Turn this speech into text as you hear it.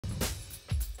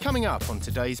Coming up on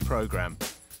today's programme,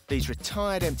 these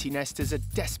retired empty nesters are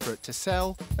desperate to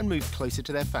sell and move closer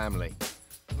to their family.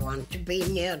 I want to be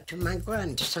near to my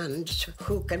grandsons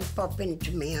who can pop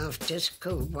into me after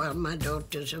school while my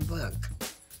daughters at work.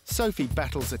 Sofie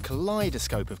battles a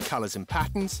kaleidoscope of colours and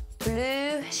patterns.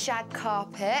 Blue shag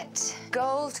carpet,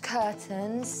 gold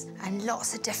curtains, and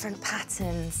lots of different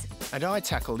patterns. And I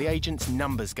tackle the agent's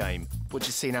numbers game, which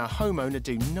has seen our homeowner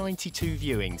do 92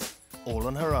 viewings, all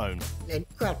on her own. It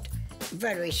got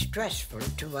very stressful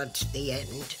towards the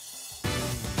end.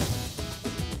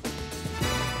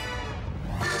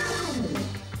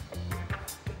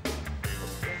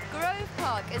 Grove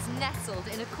Park is nestled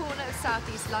in a corner of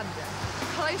southeast London,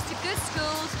 close to good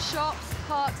schools, shops,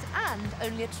 parks, and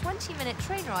only a 20-minute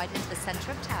train ride into the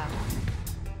centre of town.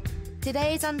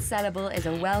 Today's Unsellable is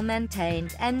a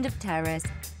well-maintained end of terrace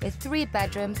with 3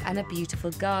 bedrooms and a beautiful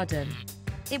garden.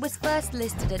 It was first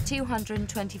listed at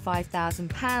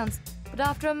 £225,000, but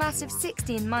after a massive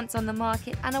 16 months on the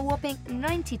market and a whopping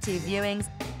 92 viewings,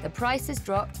 the price has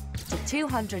dropped to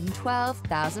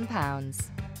 £212,000.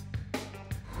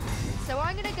 So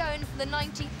I'm going to go in for the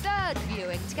 93rd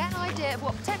viewing to get an idea of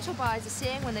what potential buyers are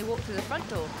seeing when they walk through the front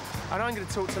door. And I'm going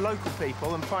to talk to local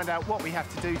people and find out what we have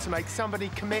to do to make somebody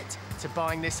commit to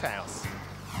buying this house.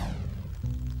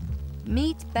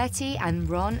 Meet Betty and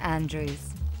Ron Andrews.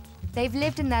 They've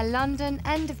lived in their London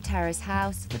end-of-terrace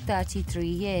house for 33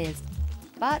 years.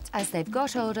 But as they've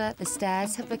got older, the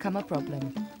stairs have become a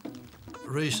problem.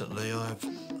 Recently, I've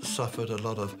suffered a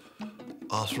lot of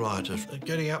arthritis.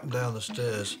 Getting up and down the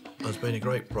stairs has been a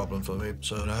great problem for me,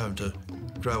 so now having to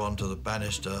grow onto the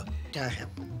banister. I have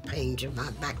pains in my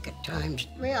back at times.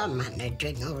 We are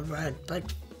managing all right,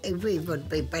 but we would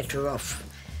be better off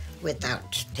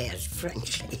without stairs,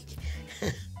 frankly.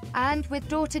 And with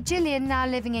daughter Gillian now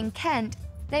living in Kent,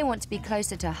 they want to be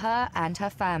closer to her and her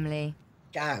family.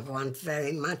 I want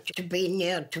very much to be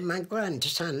near to my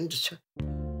grandsons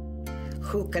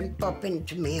who can pop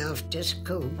into me after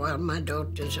school while my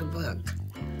daughters at work.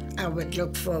 I would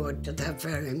look forward to that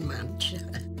very much.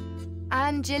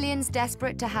 And Gillian's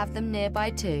desperate to have them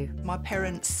nearby too. My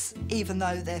parents, even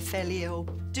though they're fairly ill,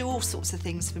 do all sorts of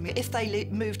things for me. If they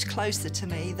moved closer to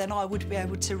me, then I would be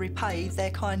able to repay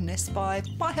their kindness by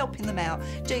helping them out,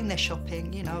 doing their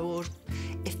shopping, you know, or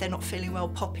if they're not feeling well,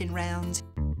 popping round.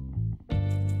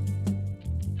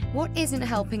 What isn't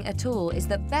helping at all is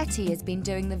that Betty has been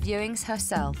doing the viewings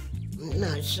herself.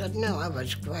 No, so no, I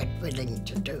was quite willing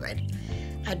to do it.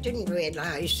 I didn't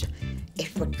realise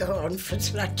it would go on for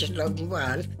such a long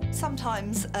while.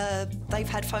 Sometimes they've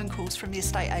had phone calls from the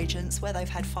estate agents where they've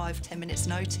had 5-10 minutes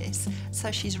notice,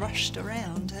 so she's rushed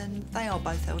around, and they are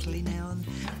both elderly now, and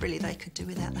really they could do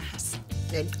without the hassle.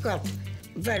 It got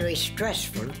very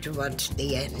stressful towards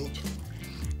the end.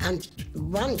 And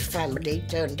one family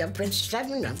turned up with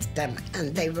 7 of them,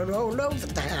 and they were all over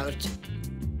the house.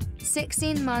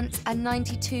 16 months and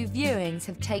 92 viewings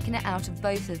have taken it out of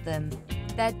both of them.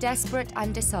 They're desperate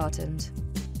and disheartened.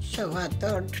 So I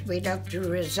thought we'd have to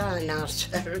resign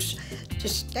ourselves to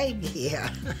stay here.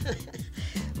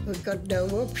 We've got no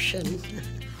option.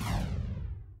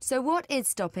 So what is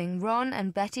stopping Ron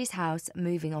and Betty's house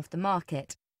moving off the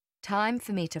market? Time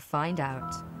for me to find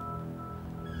out.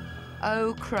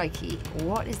 Oh, crikey,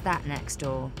 what is that next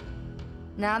door?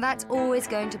 Now that's always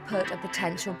going to put a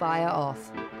potential buyer off.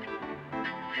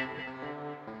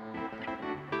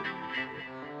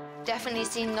 Definitely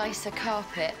seen nicer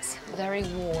carpets, very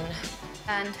worn.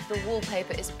 And the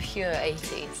wallpaper is pure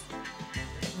 80s.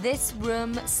 This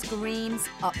room screams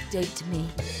update me.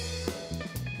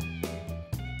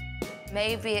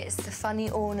 Maybe it's the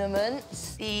funny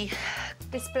ornaments, the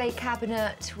display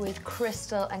cabinet with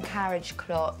crystal and carriage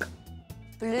clock.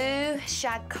 Blue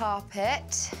shag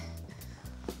carpet,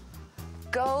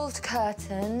 gold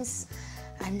curtains,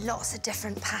 and lots of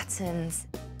different patterns.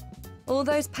 All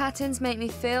those patterns make me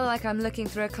feel like I'm looking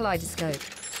through a kaleidoscope.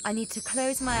 I need to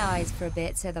close my eyes for a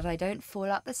bit so that I don't fall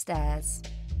up the stairs.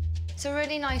 It's a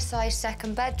really nice sized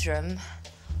second bedroom,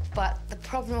 but the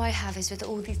problem I have is with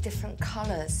all these different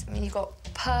colours. I mean, you've got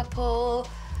purple,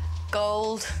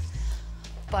 gold,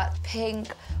 but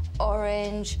pink,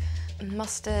 orange,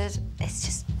 mustard.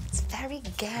 It's very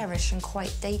garish and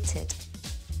quite dated.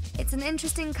 It's an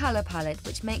interesting colour palette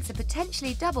which makes a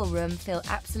potentially double room feel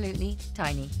absolutely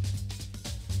tiny.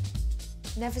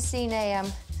 Never seen a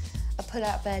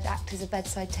pull-out bed act as a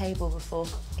bedside table before.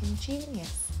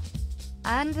 Ingenious.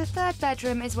 And the third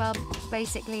bedroom is, well,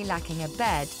 basically lacking a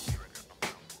bed.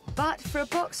 But for a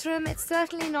box room, it's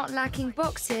certainly not lacking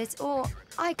boxes or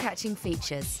eye-catching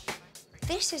features.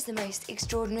 This is the most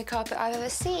extraordinary carpet I've ever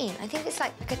seen. I think it's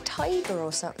like a tiger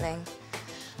or something.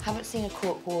 Haven't seen a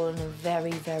cork wall in a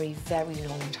very, very, very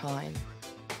long time.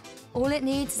 All it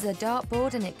needs is a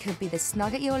dartboard and it could be the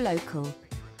snug at your local.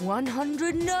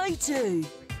 190!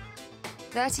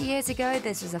 30 years ago,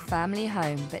 this was a family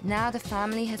home, but now the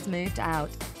family has moved out.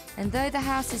 And though the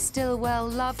house is still well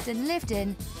loved and lived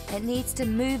in, it needs to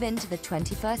move into the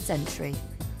 21st century.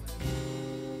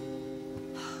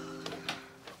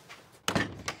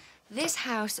 This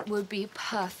house would be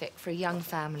perfect for a young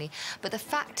family, but the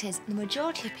fact is, the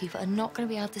majority of people are not going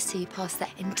to be able to see past their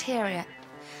interior.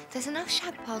 There's enough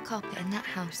shag pile carpet in that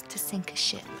house to sink a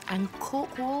ship, and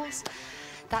cork walls,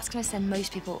 that's going to send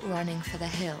most people running for the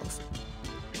hills.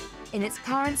 In its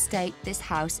current state, this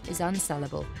house is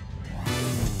unsellable.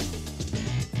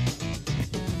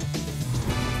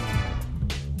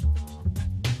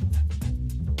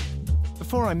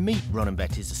 Before I meet Ron and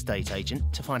Betty's estate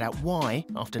agent to find out why,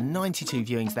 after 92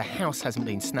 viewings, the house hasn't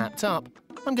been snapped up,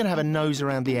 I'm going to have a nose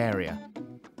around the area.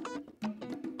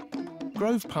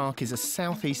 Grove Park is a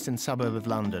south-eastern suburb of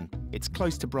London. It's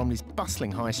close to Bromley's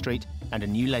bustling high street and a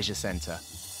new leisure centre.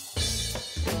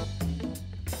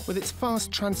 With its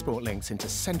fast transport links into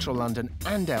central London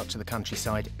and out to the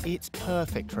countryside, it's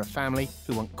perfect for a family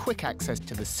who want quick access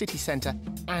to the city centre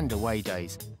and away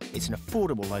days. It's an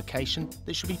affordable location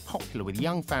that should be popular with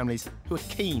young families who are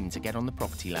keen to get on the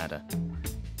property ladder.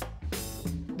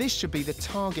 This should be the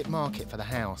target market for the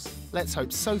house. Let's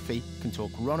hope Sophie can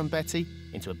talk Ron and Betty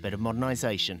into a bit of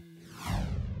modernisation.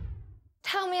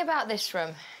 Tell me about this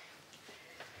room.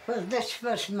 Well, this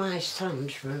was my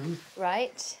son's room.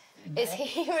 Right. Is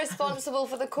he responsible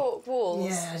for the cork walls?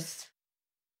 Yes.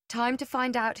 Time to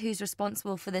find out who's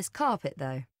responsible for this carpet,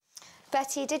 though.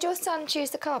 Betty, did your son choose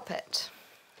the carpet?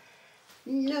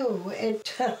 No,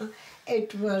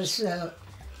 it was a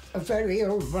very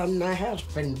old one my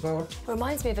husband bought.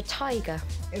 Reminds me of a tiger.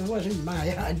 It wasn't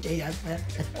my idea, but...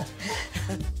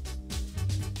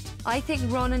 I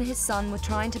think Ron and his son were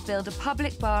trying to build a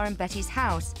public bar in Betty's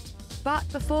house. But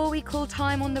before we call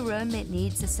time on the room, it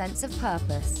needs a sense of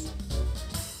purpose.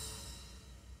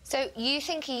 So you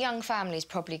think a young family's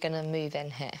probably going to move in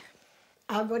here?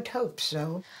 I would hope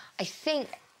so. I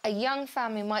think a young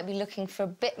family might be looking for a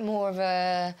bit more of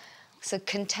a sort of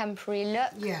contemporary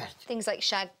look. Yes. Things like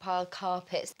shag pile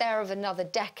carpets, they're of another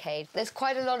decade. There's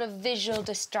quite a lot of visual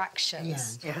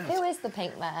distractions. Yeah, yes. Who is the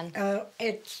pink man?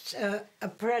 It's a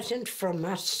present from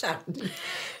my son.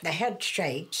 The head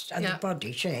shakes and the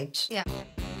body shakes. Yeah.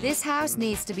 This house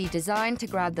needs to be designed to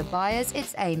grab the buyers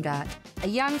it's aimed at. A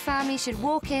young family should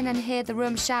walk in and hear the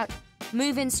room shout,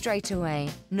 "Move in straight away,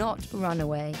 not run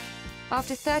away."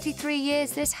 After 33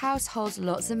 years, this house holds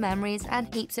lots of memories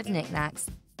and heaps of knickknacks.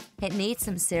 It needs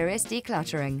some serious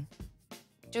decluttering.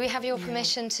 Do we have your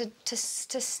permission to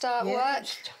start work?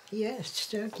 Yes,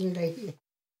 certainly.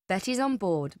 Betty's on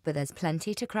board, but there's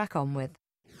plenty to crack on with.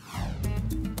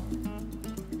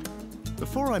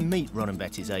 Before I meet Ron and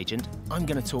Betty's agent, I'm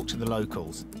going to talk to the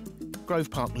locals. Grove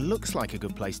Park looks like a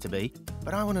good place to be,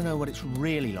 but I want to know what it's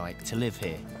really like to live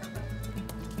here.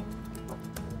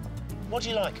 What do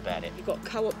you like about it? You've got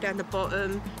Co-op down the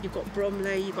bottom, you've got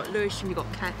Bromley, you've got Lewisham, you've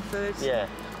got Catford. Yeah.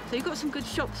 So you've got some good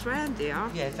shops around here.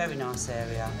 Yeah, very nice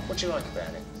area. What do you like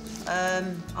about it?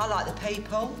 I like the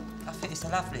people. I think it's a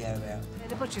lovely area. Yeah,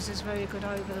 the butcher's is very good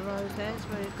over the road there, it's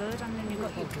very good. And then you've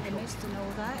got your chemist and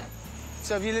all that.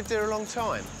 So have you lived here a long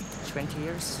time? 20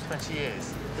 years. 20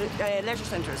 years. The leisure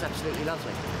centre is absolutely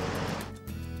lovely.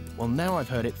 Well, now I've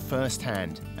heard it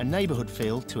firsthand. A neighbourhood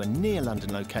feel to a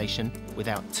near-London location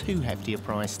without too hefty a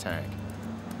price tag.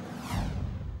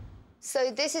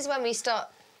 So this is when we start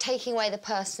taking away the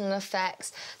personal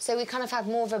effects, so we kind of have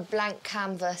more of a blank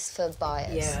canvas for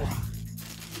buyers. Yeah.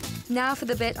 Now for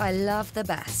the bit I love the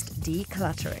best,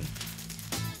 decluttering.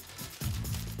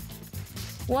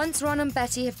 Once Ron and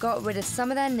Betty have got rid of some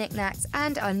of their knickknacks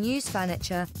and unused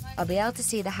furniture, I'll be able to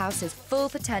see the house's full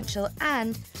potential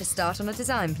and to start on a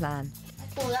design plan.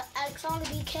 Well, Alexander,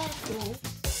 be careful.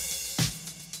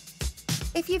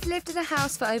 If you've lived in a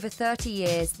house for over 30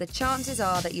 years, the chances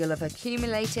are that you'll have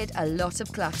accumulated a lot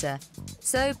of clutter.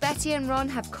 So Betty and Ron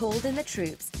have called in the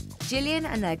troops, Gillian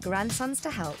and their grandsons to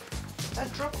help.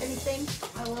 Don't drop anything.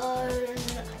 I won't.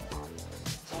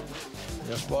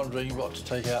 Just wondering what to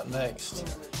take out next.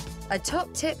 A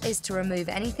top tip is to remove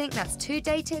anything that's too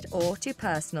dated or too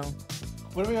personal.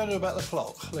 What are we going to do about the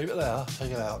clock? Leave it there,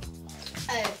 take it out.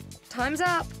 Oh. Time's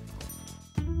up.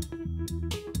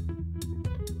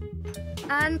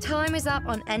 And time is up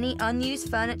on any unused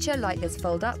furniture like this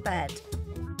fold-up bed.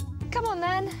 Come on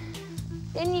then.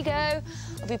 In you go.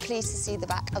 I'll be pleased to see the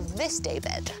back of this day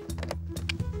bed.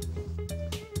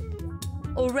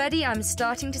 Already I'm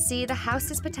starting to see the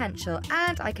house's potential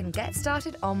and I can get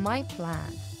started on my plan.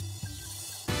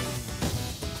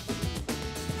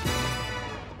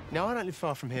 Now, I don't live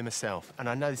far from here myself, and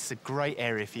I know this is a great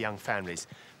area for young families.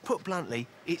 Put bluntly,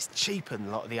 it's cheaper than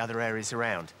a lot of the other areas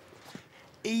around.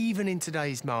 Even in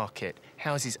today's market,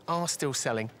 houses are still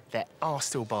selling, there are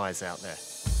still buyers out there.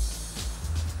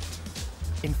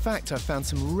 In fact, I found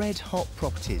some red-hot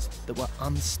properties that were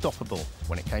unstoppable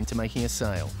when it came to making a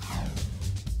sale.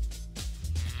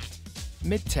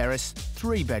 Mid-terrace,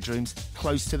 3 bedrooms,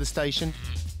 close to the station,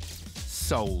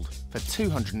 sold for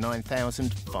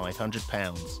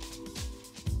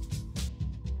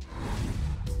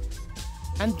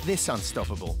 £209,500. And this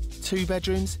unstoppable, 2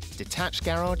 bedrooms, detached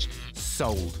garage,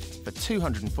 sold for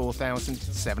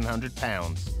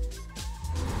 £204,700.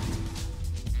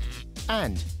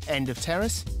 And end of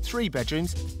terrace, 3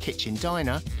 bedrooms, kitchen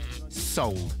diner,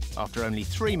 sold after only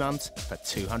 3 months for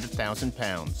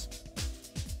 £200,000.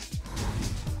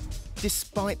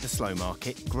 Despite the slow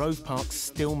market, Grove Park's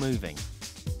still moving.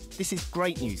 This is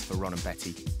great news for Ron and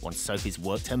Betty once Sophie's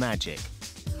worked her magic.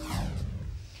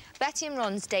 Betty and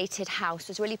Ron's dated house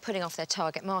was really putting off their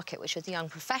target market, which was the young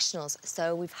professionals,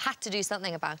 so we've had to do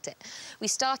something about it. We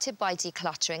started by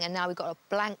decluttering, and now we've got a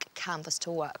blank canvas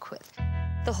to work with.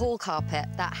 The hall carpet,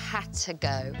 that had to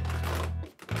go.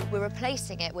 We're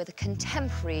replacing it with a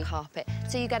contemporary carpet,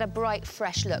 so you get a bright,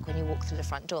 fresh look when you walk through the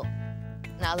front door.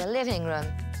 Now, the living room.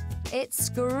 It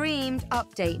screamed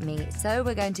update me, so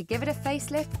we're going to give it a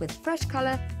facelift with fresh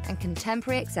colour and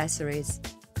contemporary accessories.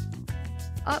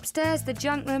 Upstairs, the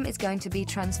junk room is going to be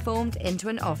transformed into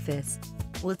an office.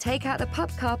 We'll take out the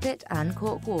pup carpet and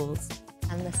cork walls.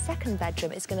 And the second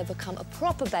bedroom is going to become a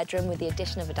proper bedroom with the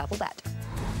addition of a double bed.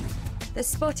 The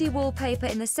spotty wallpaper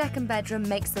in the second bedroom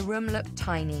makes the room look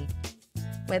tiny.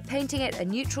 We're painting it a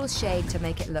neutral shade to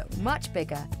make it look much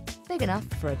bigger, big enough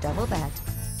for a double bed.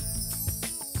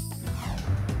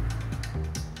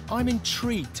 I'm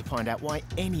intrigued to find out why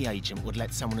any agent would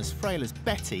let someone as frail as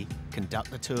Betty conduct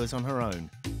the tours on her own.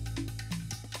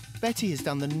 Betty has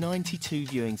done the 92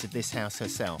 viewings of this house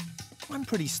herself. I'm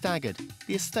pretty staggered.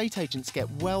 The estate agents get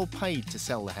well paid to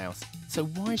sell the house, so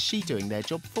why is she doing their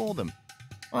job for them?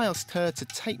 I asked her to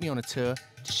take me on a tour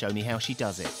to show me how she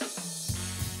does it.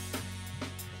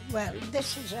 Well,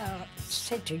 this is our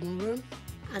sitting room,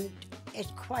 and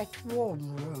it's quite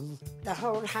warm room. The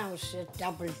whole house is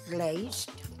double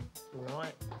glazed.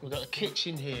 Right, we've got a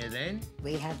kitchen here then.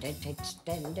 We had it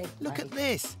extended. Look at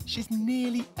this. She's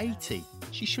nearly 80.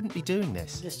 She shouldn't be doing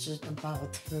this. This is the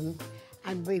bathroom,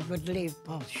 and we would leave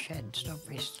bath sheds,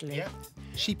 obviously. Yep.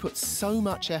 She puts so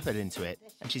much effort into it,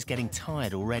 and she's getting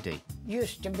tired already.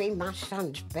 Used to be my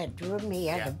son's bedroom. He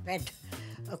had a bed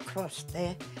across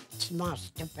there. It's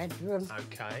master bedroom.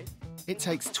 OK. It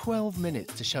takes 12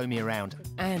 minutes to show me around,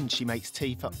 and she makes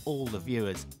tea for all the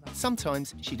viewers.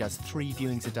 Sometimes she does 3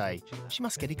 viewings a day. She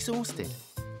must get exhausted.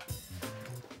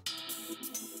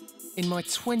 In my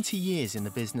 20 years in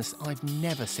the business, I've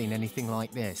never seen anything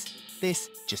like this. This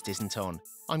just isn't on.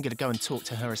 I'm going to go and talk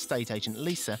to her estate agent,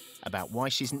 Lisa, about why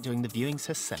she isn't doing the viewings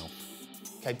herself.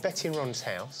 OK, Betty and Ron's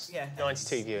house,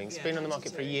 92 viewings, been on the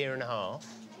market for a year and a half.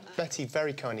 Betty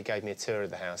very kindly gave me a tour of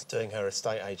the house, doing her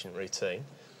estate agent routine.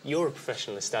 You're a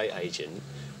professional estate agent.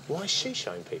 Why is she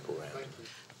showing people around?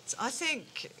 I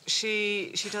think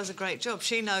she does a great job.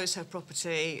 She knows her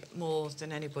property more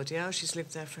than anybody else. She's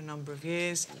lived there for a number of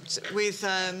years. With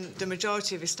the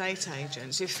majority of estate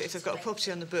agents, if they've got a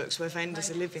property on the books where vendors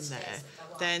are living there,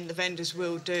 then the vendors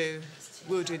will do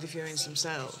the viewings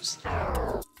themselves.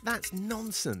 That's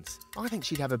nonsense. I think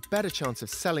she'd have a better chance of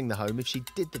selling the home if she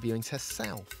did the viewings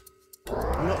herself.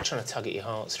 I'm not trying to tug at your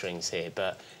heartstrings here,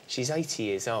 but she's 80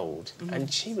 years old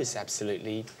and she was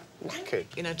absolutely knackered.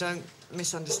 You know, don't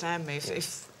misunderstand me.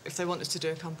 If they want us to do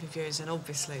a company viewings, then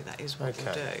obviously that is what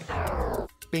we'll do.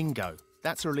 Bingo.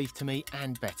 That's a relief to me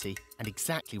and Betty, and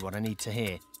exactly what I need to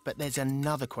hear. But there's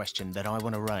another question that I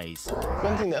want to raise.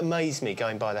 One thing that amazed me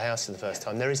going by the house for the first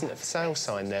time, there isn't a for sale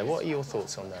sign there. What are your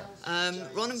thoughts on that?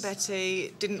 Ron and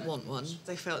Betty didn't want one.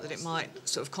 They felt that it might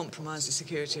sort of compromise the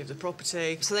security of the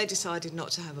property, so they decided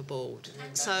not to have a board.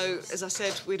 So, as I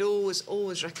said, we'd always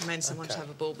recommend someone to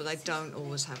have a board, but they don't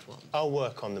always have one. I'll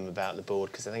work on them about the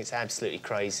board, because I think it's absolutely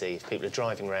crazy if people are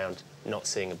driving around not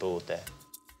seeing a board there.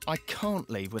 I can't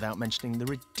leave without mentioning the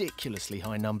ridiculously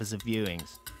high numbers of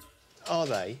viewings. Are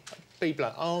they?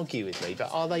 People argue with me, but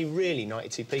are they really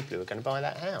 92 people who are going to buy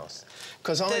that house?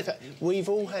 Because we've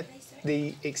all had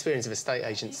the experience of estate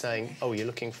agents saying, oh, you're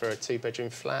looking for a 2-bedroom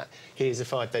flat, here's a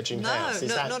 5-bedroom house.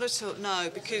 No, not at all,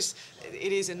 no, because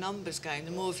it is a numbers game.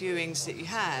 The more viewings that you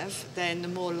have, then the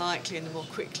more likely and the more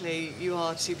quickly you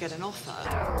are to get an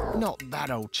offer. Not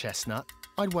that old chestnut.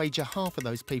 I'd wager half of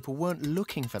those people weren't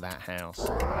looking for that house.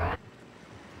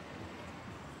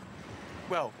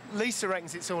 Well, Lisa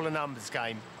reckons it's all a numbers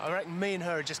game. I reckon me and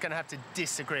her are just going to have to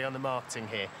disagree on the marketing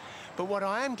here. But what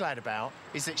I am glad about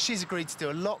is that she's agreed to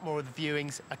do a lot more of the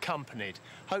viewings accompanied.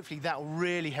 Hopefully that will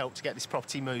really help to get this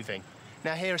property moving.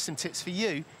 Now, here are some tips for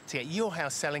you to get your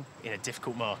house selling in a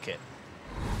difficult market.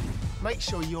 Make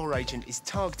sure your agent is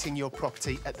targeting your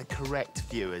property at the correct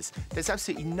viewers. There's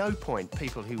absolutely no point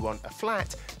people who want a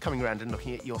flat coming around and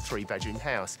looking at your 3-bedroom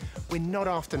house. We're not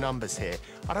after numbers here.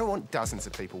 I don't want dozens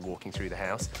of people walking through the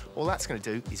house. All that's going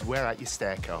to do is wear out your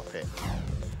stair carpet.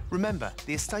 Remember,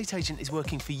 the estate agent is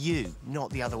working for you, not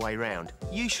the other way round.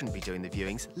 You shouldn't be doing the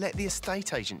viewings. Let the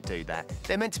estate agent do that.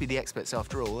 They're meant to be the experts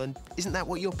after all, and isn't that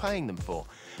what you're paying them for?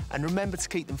 And remember to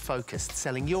keep them focused.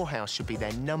 Selling your house should be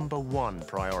their #1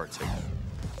 priority.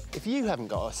 If you haven't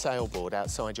got a sale board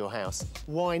outside your house,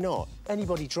 why not?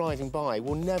 Anybody driving by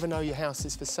will never know your house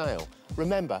is for sale.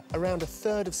 Remember, around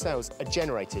 1/3 of sales are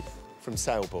generated from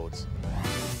sale boards.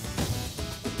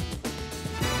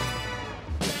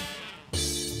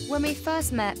 When we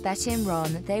first met Betty and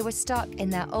Ron, they were stuck in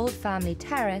their old family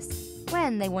terrace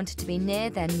when they wanted to be near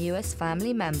their newest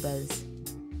family members.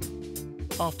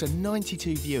 After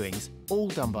 92 viewings, all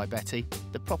done by Betty,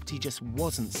 the property just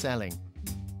wasn't selling.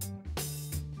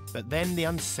 But then the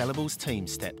Unsellables team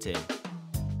stepped in.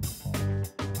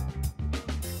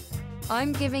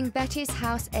 I'm giving Betty's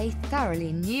house a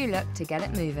thoroughly new look to get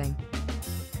it moving.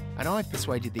 And I've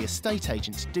persuaded the estate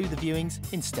agent to do the viewings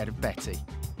instead of Betty.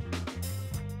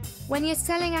 When you're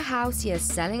selling a house, you're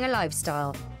selling a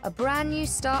lifestyle, a brand new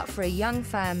start for a young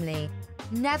family.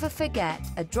 Never forget,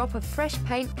 a drop of fresh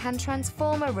paint can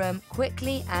transform a room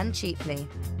quickly and cheaply.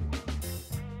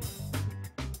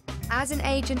 As an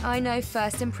agent, I know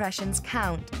first impressions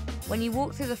count. When you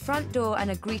walk through the front door and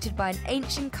are greeted by an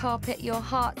ancient carpet, your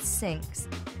heart sinks.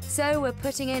 So we're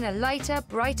putting in a lighter,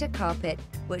 brighter carpet,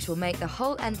 which will make the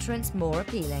whole entrance more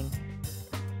appealing.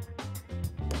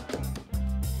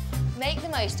 Make the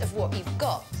most of what you've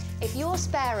got. If your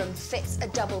spare room fits a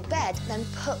double bed, then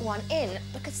put one in,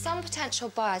 because some potential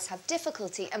buyers have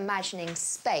difficulty imagining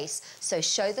space, so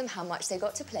show them how much they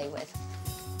got to play with.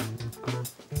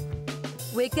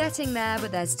 We're getting there,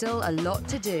 but there's still a lot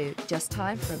to do. Just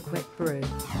time for a quick brew.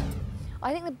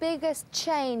 I think the biggest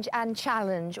change and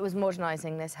challenge was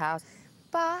modernising this house,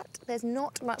 but there's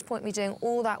not much point me doing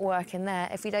all that work in there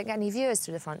if we don't get any viewers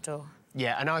through the front door.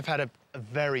 Yeah, and I've had a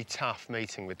very tough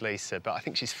meeting with Lisa, but I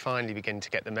think she's finally beginning to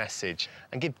get the message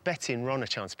and give Betty and Ron a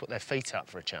chance to put their feet up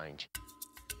for a change.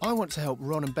 I want to help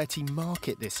Ron and Betty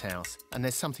market this house, and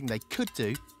there's something they could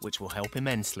do which will help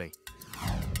immensely.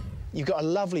 You've got a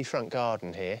lovely front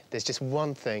garden here. There's just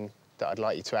one thing that I'd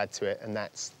like you to add to it, and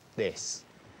that's this.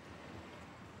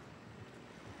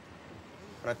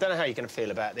 And I don't know how you're going to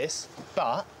feel about this,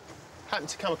 but happen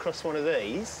to come across one of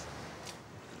these.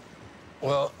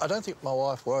 Well, I don't think my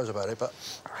wife worries about it, but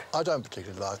I don't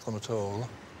particularly like them at all.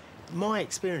 My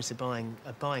experience of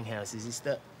buying houses is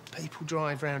that people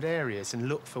drive around areas and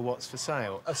look for what's for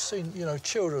sale. I've seen, you know,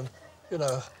 children, you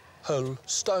know, hurl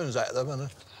stones at them, and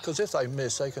because if they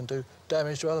miss, they can do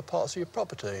damage to other parts of your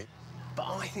property. But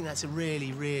I think that's a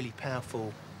really, really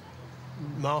powerful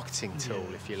marketing tool,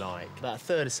 if you like. About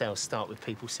 1/3 of sales start with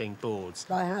people seeing boards.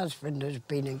 My husband has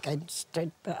been against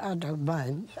it, but I don't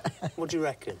mind. What do you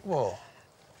reckon? Well,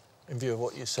 in view of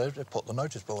what you said, they put the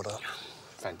notice board up.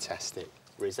 Fantastic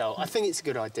result. I think it's a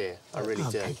good idea. I really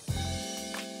do.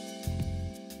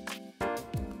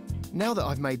 Now that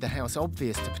I've made the house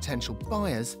obvious to potential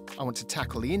buyers, I want to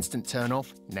tackle the instant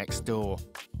turn-off next door.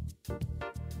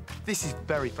 This is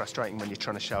very frustrating when you're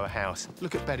trying to show a house.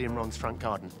 Look at Betty and Ron's front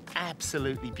garden.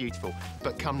 Absolutely beautiful.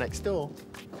 But come next door,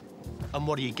 and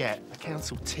what do you get? A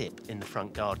council tip in the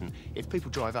front garden. If people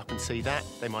drive up and see that,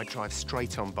 they might drive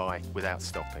straight on by without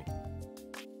stopping.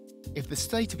 If the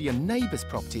state of your neighbour's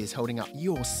property is holding up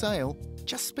your sale,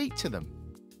 just speak to them.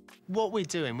 What we're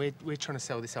doing, we're trying to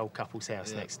sell this old couple's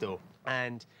house next door.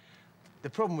 And the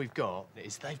problem we've got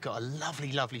is they've got a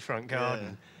lovely, lovely front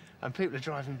garden. And people are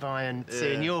driving by and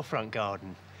seeing your front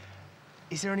garden.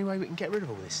 Is there any way we can get rid of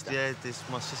all this stuff? Yeah,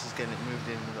 my sister's getting it moved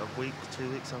in a week, 2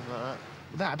 weeks, something like that.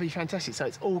 That'd be fantastic. So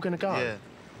it's all going to go? Yeah.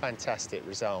 Fantastic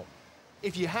result.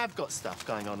 If you have got stuff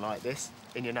going on like this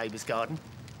in your neighbour's garden,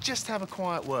 just have a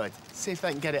quiet word, see if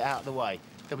they can get it out of the way.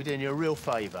 They'll be doing you a real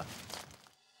favour.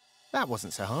 That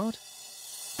wasn't so hard.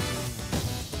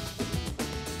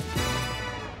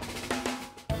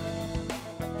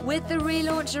 With the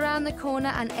relaunch around the corner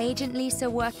and agent Lisa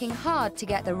working hard to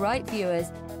get the right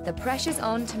viewers, the pressure's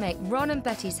on to make Ron and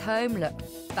Betty's home look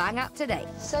bang up to date.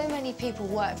 So many people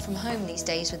work from home these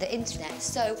days with the internet,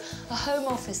 so a home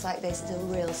office like this is a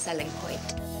real selling point.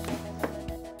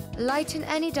 Lighten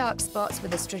any dark spots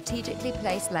with a strategically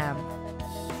placed lamp.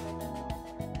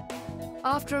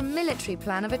 After a military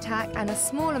plan of attack and a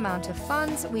small amount of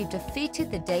funds, we've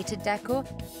defeated the dated decor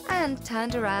and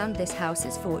turned around this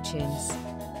house's fortunes.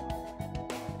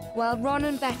 While Ron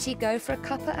and Betty go for a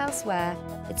cuppa elsewhere,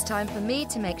 it's time for me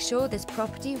to make sure this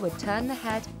property would turn the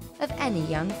head of any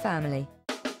young family.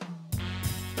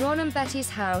 Ron and Betty's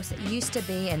house used to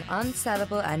be an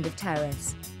unsellable end of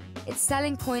terrace. Its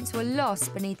selling points were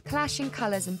lost beneath clashing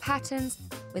colours and patterns,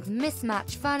 with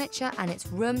mismatched furniture, and its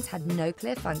rooms had no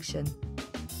clear function.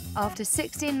 After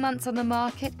 16 months on the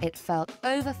market, it felt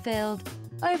overfilled,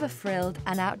 overfrilled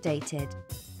and outdated.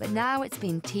 But now it's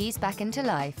been teased back into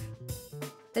life.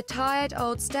 The tired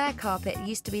old stair carpet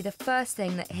used to be the first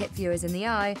thing that hit viewers in the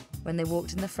eye when they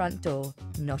walked in the front door.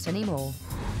 Not anymore.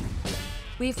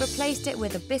 We've replaced it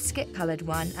with a biscuit-coloured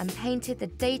one and painted the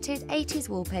dated 80s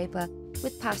wallpaper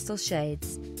with pastel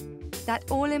shades.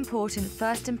 That all-important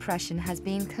first impression has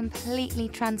been completely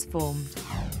transformed.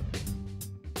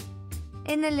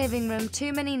 In the living room,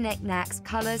 too many knick-knacks,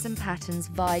 colours and patterns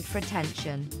vied for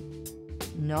attention.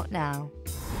 Not now.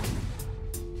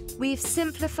 We've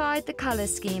simplified the colour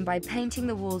scheme by painting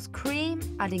the walls cream,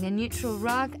 adding a neutral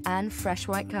rug and fresh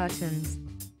white curtains.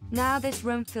 Now this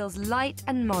room feels light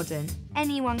and modern.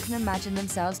 Anyone can imagine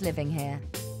themselves living here.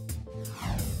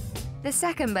 The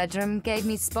second bedroom gave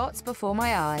me spots before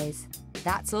my eyes.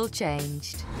 That's all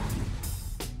changed.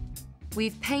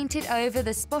 We've painted over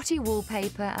the spotty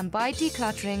wallpaper and by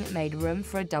decluttering made room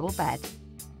for a double bed.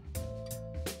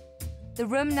 The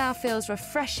room now feels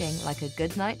refreshing, like a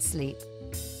good night's sleep.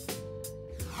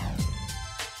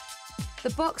 The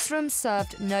box room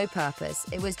served no purpose.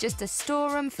 It was just a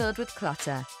storeroom filled with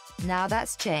clutter. Now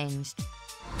that's changed.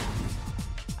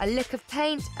 A lick of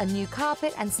paint, a new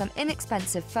carpet and some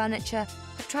inexpensive furniture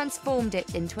have transformed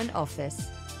it into an office.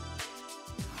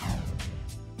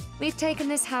 We've taken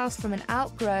this house from an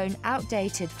outgrown,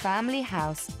 outdated family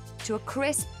house to a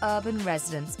crisp urban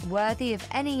residence worthy of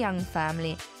any young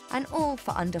family, and all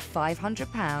for under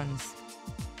 £500.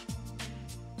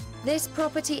 This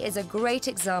property is a great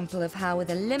example of how, with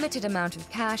a limited amount of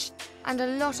cash and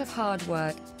a lot of hard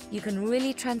work, you can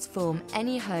really transform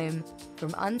any home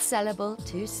from unsellable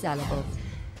to sellable.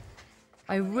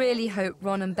 I really hope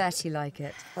Ron and Betty like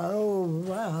it. Oh,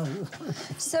 wow.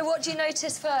 So what do you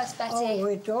notice first, Betty? Oh,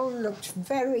 it all looks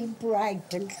very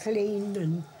bright and clean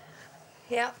and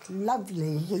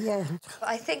lovely, yeah.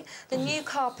 I think the new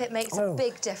carpet makes a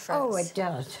big difference. Oh, it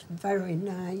does. Very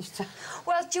nice.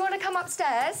 Well, do you want to come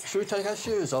upstairs? Should we take our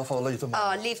shoes off or leave them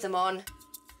on? Oh, leave them on.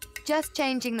 Just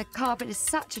changing the carpet is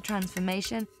such a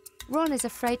transformation. Ron is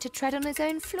afraid to tread on his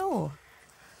own floor.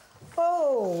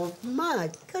 Oh, my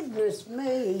goodness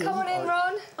me. Come on in,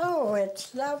 Ron. Oh,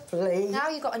 it's lovely. Now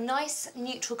you've got a nice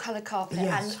neutral colour carpet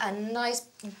and nice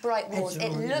bright walls.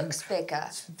 It looks bigger.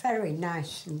 It's very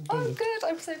nice indeed. Oh, good.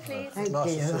 I'm so pleased. Thank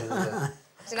nice you. to see you, yeah.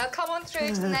 So now come on through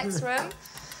to the next room.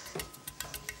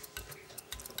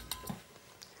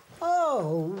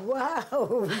 Oh,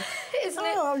 wow. Isn't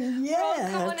it? Oh, yes.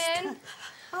 Ron, come on in.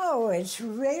 Oh, it's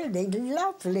really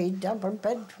lovely double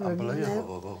bedroom.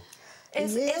 Unbelievable.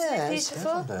 Isn't it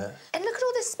beautiful? Isn't it? And look at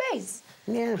all this space.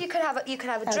 Yeah. You could have a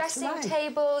That's dressing right.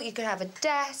 table. You could have a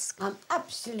desk. I'm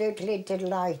absolutely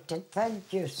delighted.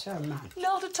 Thank you so much.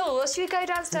 Not at all. Should we go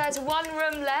downstairs? One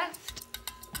room left.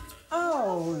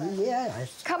 Oh,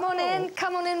 yes. Come on in.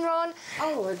 Come on in, Ron.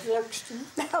 Oh, it looks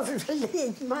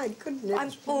lovely. My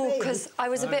goodness me. because I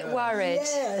was a bit worried.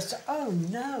 Yes. Oh,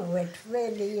 no, it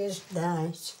really is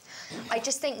nice. I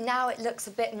just think now it looks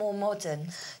a bit more modern.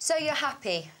 So you're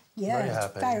happy? Yes,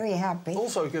 very happy.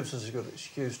 Also gives us a good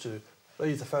excuse to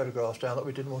leave the photographs down that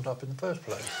we didn't want up in the first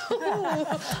place.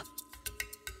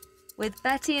 With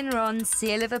Betty and Ron's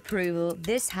seal of approval,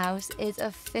 this house is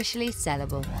officially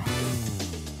sellable.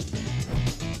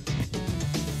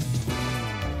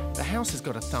 The house has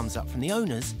got a thumbs up from the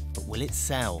owners, but will it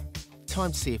sell?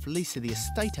 Time to see if Lisa, the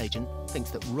estate agent, thinks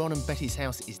that Ron and Betty's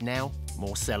house is now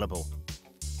more sellable.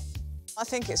 I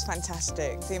think it's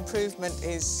fantastic. The improvement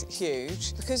is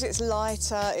huge. Because it's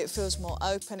lighter, it feels more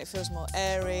open, it feels more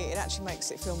airy, it actually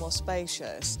makes it feel more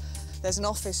spacious. There's an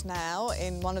office now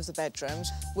in one of the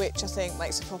bedrooms, which I think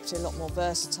makes the property a lot more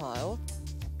versatile.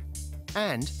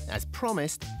 And, as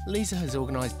promised, Lisa has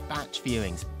organised batch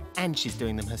viewings, and she's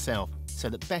doing them herself, so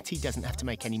that Betty doesn't have to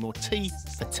make any more tea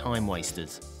for time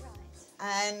wasters.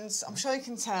 And I'm sure you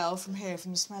can tell from here,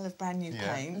 from the smell of brand new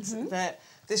paint, that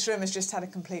this room has just had a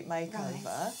complete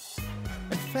makeover.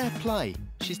 And fair play,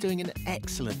 she's doing an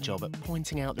excellent job at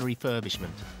pointing out the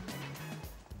refurbishment.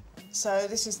 So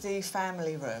this is the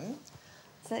family room.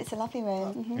 So it's a lovely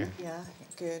room. Yeah,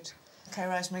 good. OK,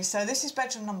 Rosemary, so this is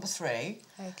bedroom number 3.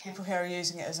 OK. People here are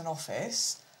using it as an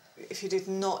office. If you did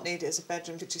not need it as a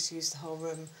bedroom, you could just use the whole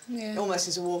room almost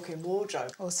as a walk-in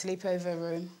wardrobe. Or sleepover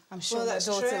room. I'm sure well, my that's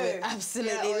daughter true. would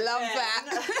absolutely love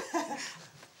that.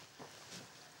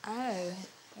 Oh,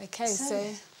 OK, so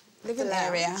living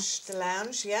area. The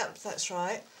lounge, yep, that's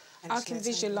right. And I can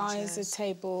visualise a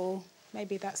table,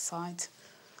 maybe that side.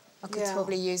 I could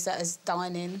probably use that as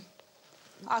dining.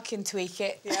 I can tweak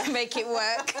it, make it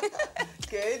work.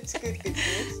 Good, good, good,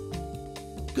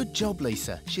 good. Good job,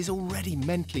 Lisa. She's already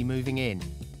mentally moving in.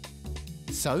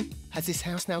 So, has this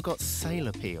house now got sale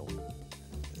appeal?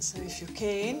 So if you're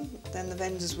keen, then the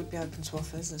vendors would be open to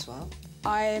offers as well.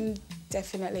 I'm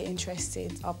definitely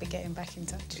interested. I'll be getting back in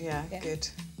touch. Yeah, good.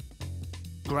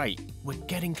 Great. We're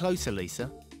getting closer, Lisa.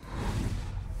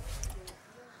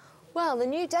 Well, the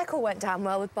new decor went down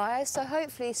well with buyers, so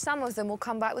hopefully some of them will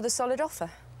come back with a solid offer.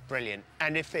 Brilliant.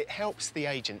 And if it helps the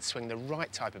agent swing the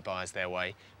right type of buyers their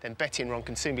way, then Betty and Ron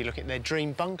can soon be looking at their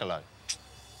dream bungalow.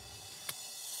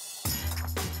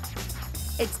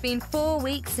 It's been 4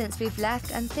 weeks since we've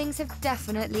left and things have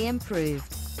definitely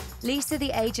improved. Lisa,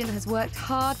 the agent, has worked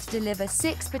hard to deliver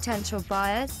 6 potential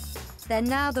buyers. They're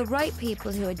now the right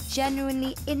people who are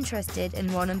genuinely interested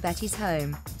in Ron and Betty's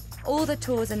home. All the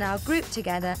tours are now grouped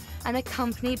together and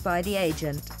accompanied by the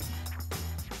agent.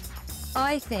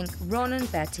 I think Ron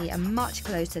and Betty are much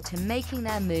closer to making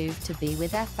their move to be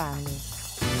with their family.